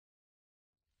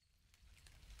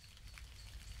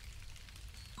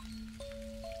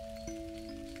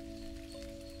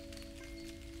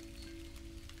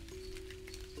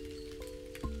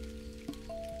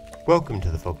Welcome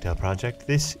to the Folktale Project.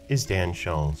 This is Dan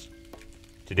Schulz.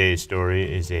 Today's story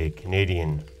is a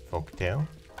Canadian folktale.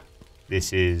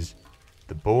 This is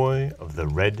The Boy of the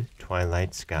Red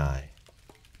Twilight Sky.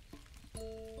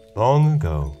 Long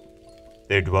ago,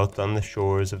 there dwelt on the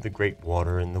shores of the great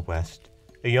water in the west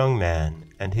a young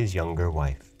man and his younger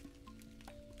wife.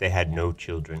 They had no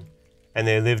children, and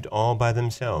they lived all by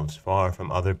themselves far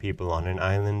from other people on an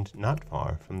island not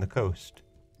far from the coast.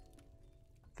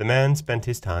 The man spent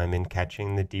his time in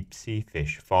catching the deep-sea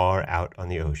fish far out on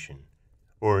the ocean,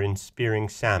 or in spearing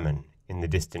salmon in the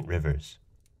distant rivers.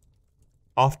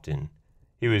 Often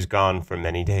he was gone for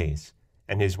many days,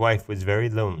 and his wife was very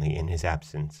lonely in his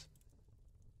absence.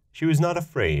 She was not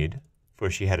afraid,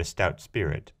 for she had a stout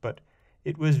spirit, but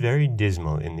it was very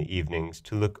dismal in the evenings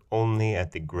to look only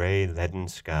at the gray leaden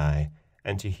sky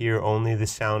and to hear only the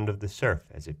sound of the surf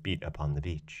as it beat upon the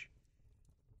beach.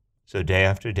 So day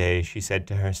after day she said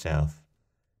to herself,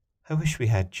 "I wish we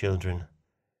had children.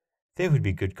 They would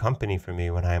be good company for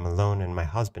me when I am alone and my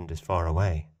husband is far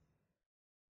away."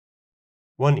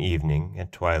 One evening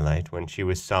at twilight, when she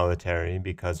was solitary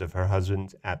because of her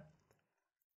husband's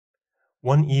absence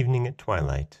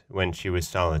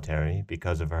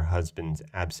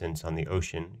on the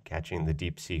ocean catching the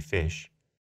deep-sea fish,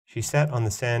 she sat on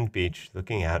the sand beach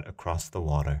looking out across the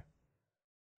water.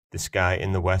 The sky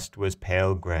in the west was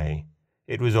pale gray.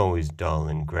 It was always dull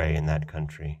and gray in that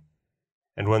country,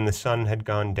 and when the sun had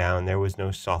gone down there was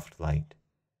no soft light.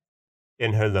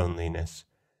 In her loneliness,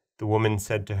 the woman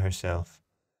said to herself,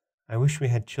 "I wish we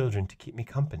had children to keep me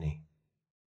company."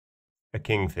 A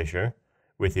kingfisher,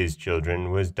 with his children,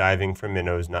 was diving for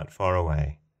minnows not far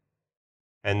away,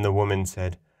 and the woman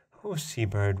said, "Oh,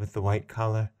 seabird with the white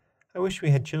collar, I wish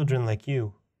we had children like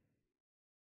you."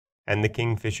 And the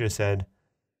kingfisher said,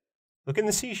 "Look in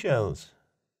the seashells!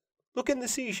 Look in the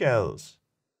seashells!"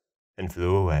 and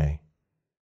flew away.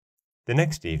 The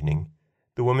next evening,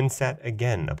 the woman sat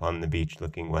again upon the beach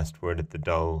looking westward at the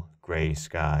dull, gray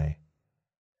sky.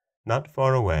 Not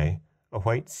far away, a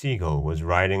white seagull was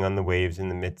riding on the waves in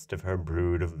the midst of her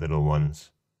brood of little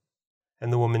ones.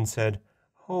 And the woman said,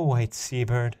 "Oh, white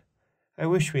seabird, I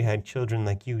wish we had children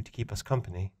like you to keep us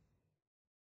company."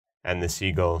 And the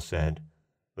seagull said,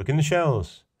 "Look in the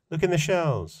shells! Look in the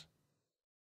shells!"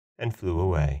 and flew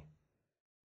away.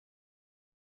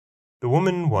 The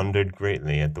woman wondered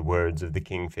greatly at the words of the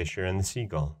kingfisher and the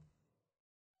seagull.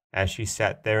 As she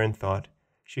sat there and thought,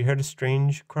 she heard a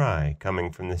strange cry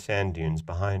coming from the sand dunes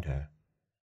behind her.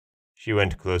 She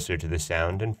went closer to the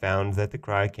sound and found that the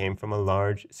cry came from a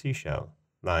large seashell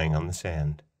lying on the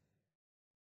sand.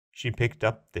 She picked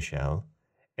up the shell,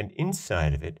 and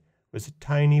inside of it was a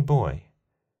tiny boy,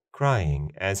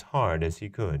 crying as hard as he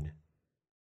could.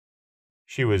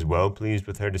 She was well pleased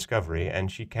with her discovery,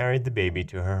 and she carried the baby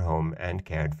to her home and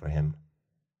cared for him.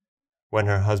 When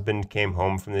her husband came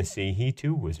home from the sea, he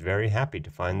too was very happy to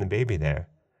find the baby there,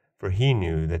 for he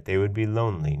knew that they would be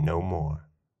lonely no more.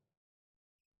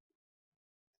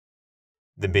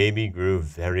 The baby grew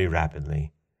very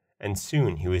rapidly, and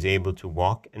soon he was able to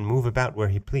walk and move about where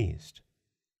he pleased.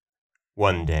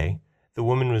 One day, the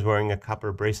woman was wearing a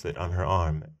copper bracelet on her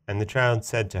arm, and the child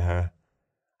said to her,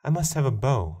 "I must have a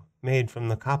bow made from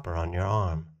the copper on your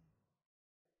arm."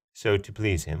 So to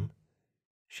please him,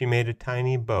 she made a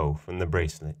tiny bow from the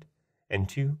bracelet and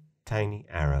 2 tiny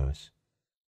arrows.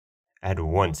 At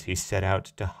once he set out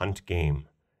to hunt game,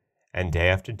 and day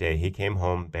after day he came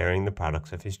home bearing the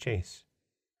products of his chase.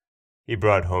 He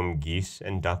brought home geese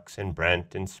and ducks and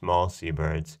brant and small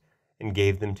seabirds, and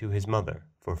gave them to his mother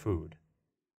for food.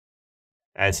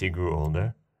 As he grew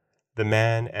older, the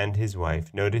man and his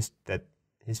wife noticed that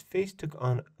his face took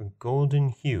on a golden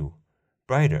hue,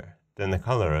 brighter than the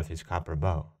color of his copper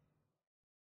bow.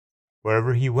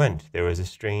 Wherever he went, there was a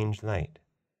strange light.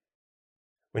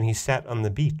 When he sat on the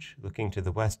beach looking to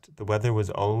the west, the weather was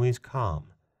always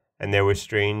calm, and there were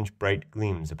strange bright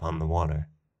gleams upon the water.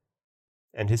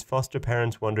 And his foster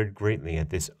parents wondered greatly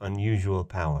at this unusual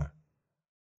power.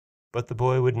 But the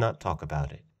boy would not talk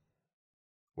about it.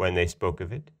 When they spoke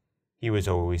of it, he was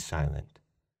always silent.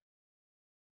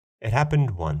 It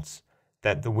happened once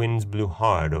that the winds blew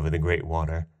hard over the great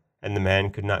water, and the man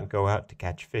could not go out to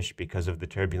catch fish because of the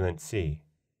turbulent sea.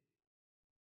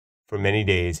 For many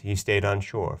days he stayed on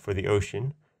shore, for the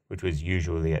ocean, which was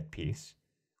usually at peace,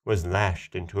 was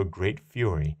lashed into a great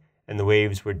fury, and the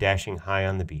waves were dashing high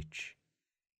on the beach.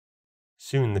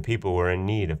 Soon the people were in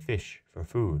need of fish for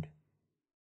food,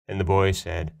 and the boy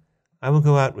said, "I will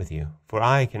go out with you, for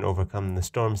I can overcome the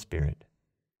storm spirit."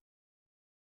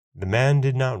 The man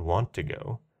did not want to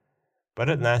go, but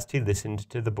at last he listened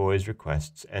to the boy's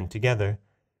requests, and together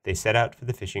they set out for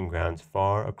the fishing grounds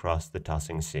far across the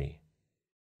tossing sea.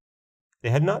 They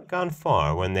had not gone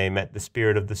far when they met the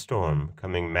spirit of the storm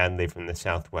coming madly from the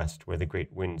southwest where the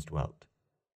great winds dwelt.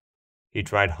 He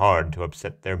tried hard to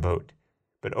upset their boat,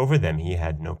 but over them he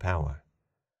had no power,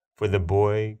 for the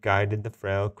boy guided the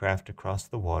frail craft across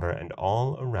the water, and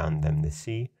all around them the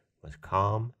sea was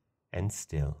calm and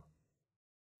still.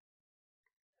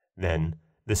 Then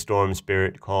the storm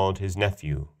spirit called his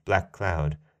nephew, Black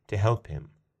Cloud, to help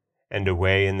him, and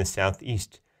away in the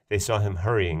southeast they saw him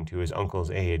hurrying to his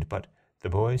uncle's aid, but the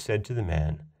boy said to the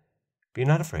man, "Be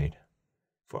not afraid,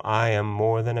 for I am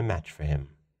more than a match for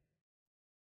him."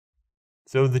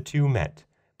 So the two met,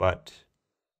 but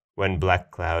when Black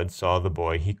Cloud saw the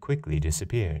boy, he quickly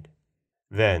disappeared.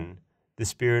 Then the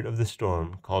spirit of the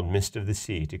storm called Mist of the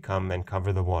Sea to come and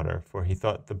cover the water, for he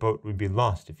thought the boat would be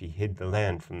lost if he hid the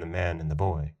land from the man and the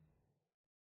boy.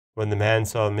 When the man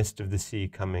saw Mist of the Sea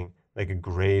coming like a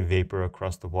gray vapor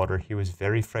across the water, he was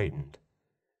very frightened.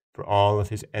 For all of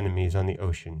his enemies on the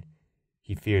ocean,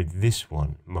 he feared this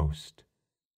one most.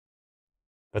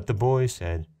 But the boy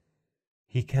said,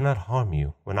 "He cannot harm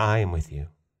you when I am with you."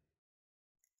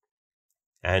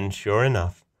 And sure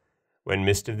enough, when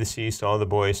Mist of the Sea saw the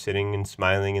boy sitting and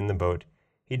smiling in the boat,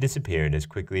 he disappeared as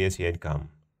quickly as he had come.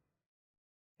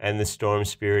 And the storm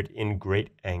spirit, in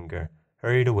great anger,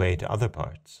 hurried away to other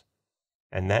parts.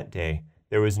 And that day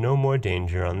there was no more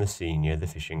danger on the sea near the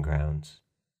fishing grounds.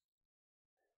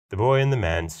 The boy and the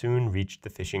man soon reached the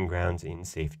fishing grounds in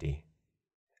safety,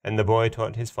 and the boy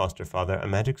taught his foster father a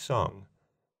magic song,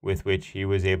 with which he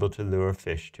was able to lure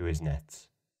fish to his nets.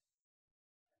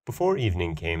 Before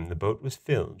evening came, the boat was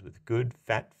filled with good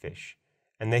fat fish,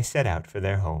 and they set out for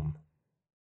their home.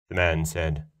 The man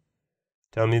said,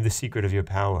 "Tell me the secret of your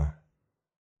power."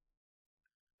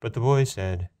 But the boy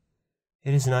said,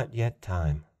 "It is not yet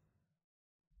time."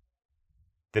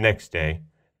 The next day,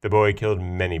 the boy killed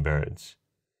many birds.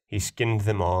 He skinned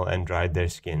them all and dried their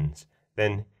skins.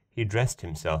 Then he dressed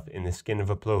himself in the skin of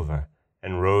a plover,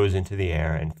 and rose into the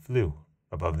air and flew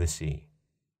above the sea.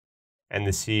 And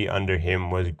the sea under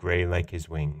him was gray like his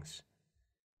wings.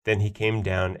 Then he came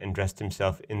down and dressed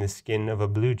himself in the skin of a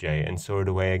blue jay and soared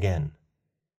away again.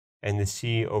 And the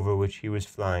sea over which he was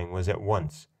flying was at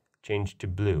once changed to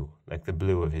blue like the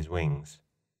blue of his wings.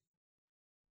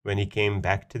 When he came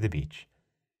back to the beach,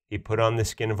 he put on the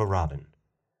skin of a robin,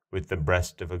 with the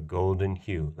breast of a golden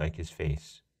hue like his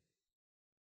face.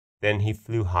 Then he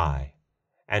flew high,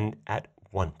 and at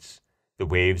once the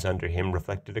waves under him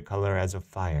reflected a color as of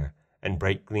fire, and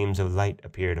bright gleams of light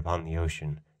appeared upon the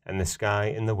ocean, and the sky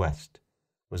in the west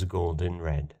was golden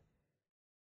red.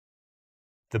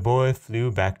 The boy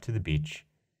flew back to the beach,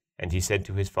 and he said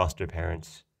to his foster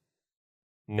parents,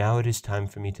 "Now it is time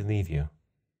for me to leave you.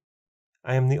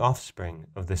 I am the offspring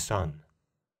of the sun.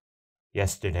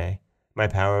 Yesterday my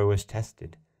power was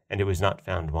tested, and it was not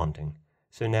found wanting,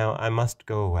 so now I must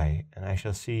go away, and I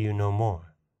shall see you no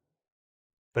more.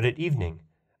 But at evening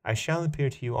I shall appear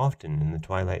to you often in the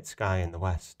twilight sky in the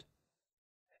west.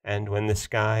 And when the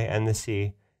sky and the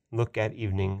sea look at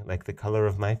evening like the color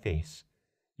of my face,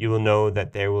 you will know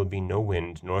that there will be no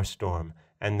wind nor storm,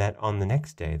 and that on the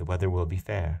next day the weather will be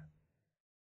fair.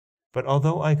 But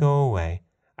although I go away,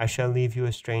 I shall leave you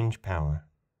a strange power,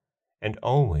 and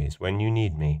always when you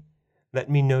need me, let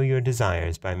me know your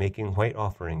desires by making white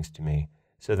offerings to me,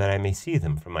 so that I may see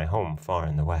them from my home far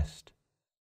in the west."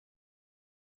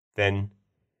 Then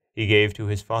he gave to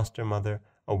his foster mother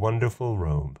a wonderful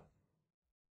robe.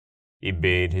 He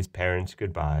bade his parents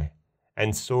goodbye,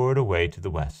 and soared away to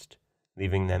the west,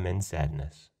 leaving them in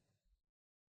sadness.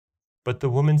 But the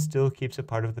woman still keeps a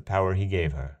part of the power he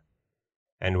gave her,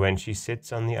 and when she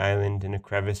sits on the island in a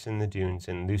crevice in the dunes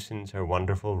and loosens her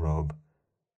wonderful robe,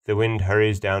 the wind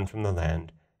hurries down from the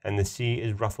land, and the sea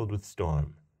is ruffled with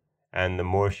storm, and the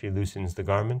more she loosens the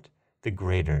garment, the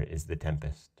greater is the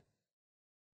tempest.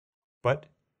 But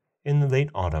in the late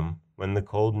autumn, when the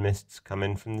cold mists come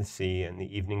in from the sea, and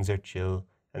the evenings are chill,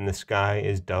 and the sky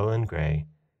is dull and gray,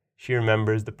 she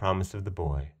remembers the promise of the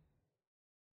boy,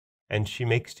 and she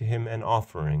makes to him an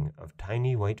offering of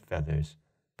tiny white feathers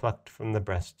plucked from the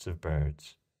breasts of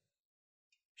birds.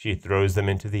 She throws them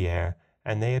into the air,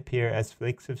 and they appear as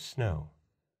flakes of snow,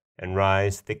 and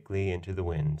rise thickly into the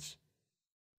winds.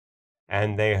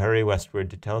 And they hurry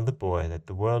westward to tell the boy that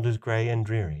the world is gray and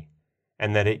dreary,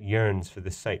 and that it yearns for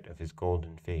the sight of his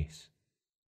golden face.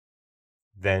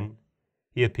 Then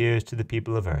he appears to the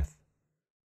people of earth.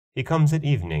 He comes at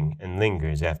evening and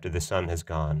lingers after the sun has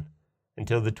gone,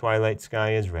 until the twilight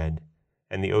sky is red,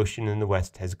 and the ocean in the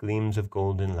west has gleams of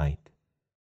golden light.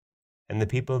 And the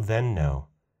people then know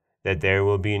that there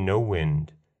will be no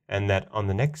wind and that on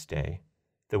the next day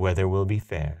the weather will be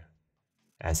fair,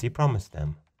 as he promised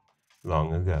them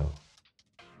long ago.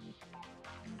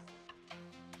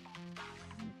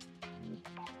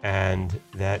 And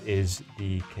that is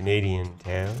the Canadian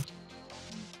tale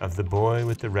of the boy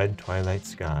with the red twilight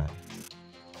sky.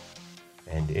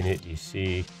 And in it you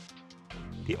see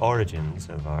the origins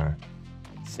of our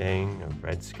saying of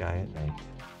red sky at night,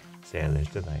 sailor's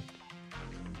delight.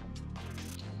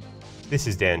 This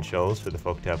is Dan Scholes for the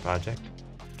Folktale Project.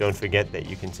 Don't forget that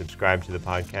you can subscribe to the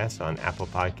podcast on Apple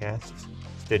Podcasts,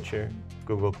 Stitcher,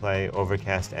 Google Play,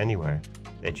 Overcast, anywhere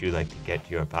that you like to get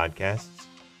your podcasts.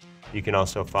 You can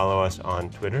also follow us on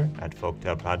Twitter at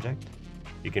Folktale Project.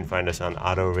 You can find us on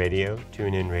Auto Radio,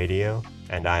 TuneIn Radio,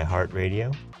 and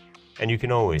iHeartRadio. And you can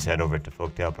always head over to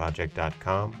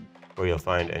folktaleproject.com, where you'll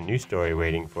find a new story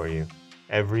waiting for you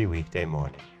every weekday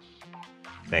morning.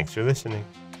 Thanks for listening.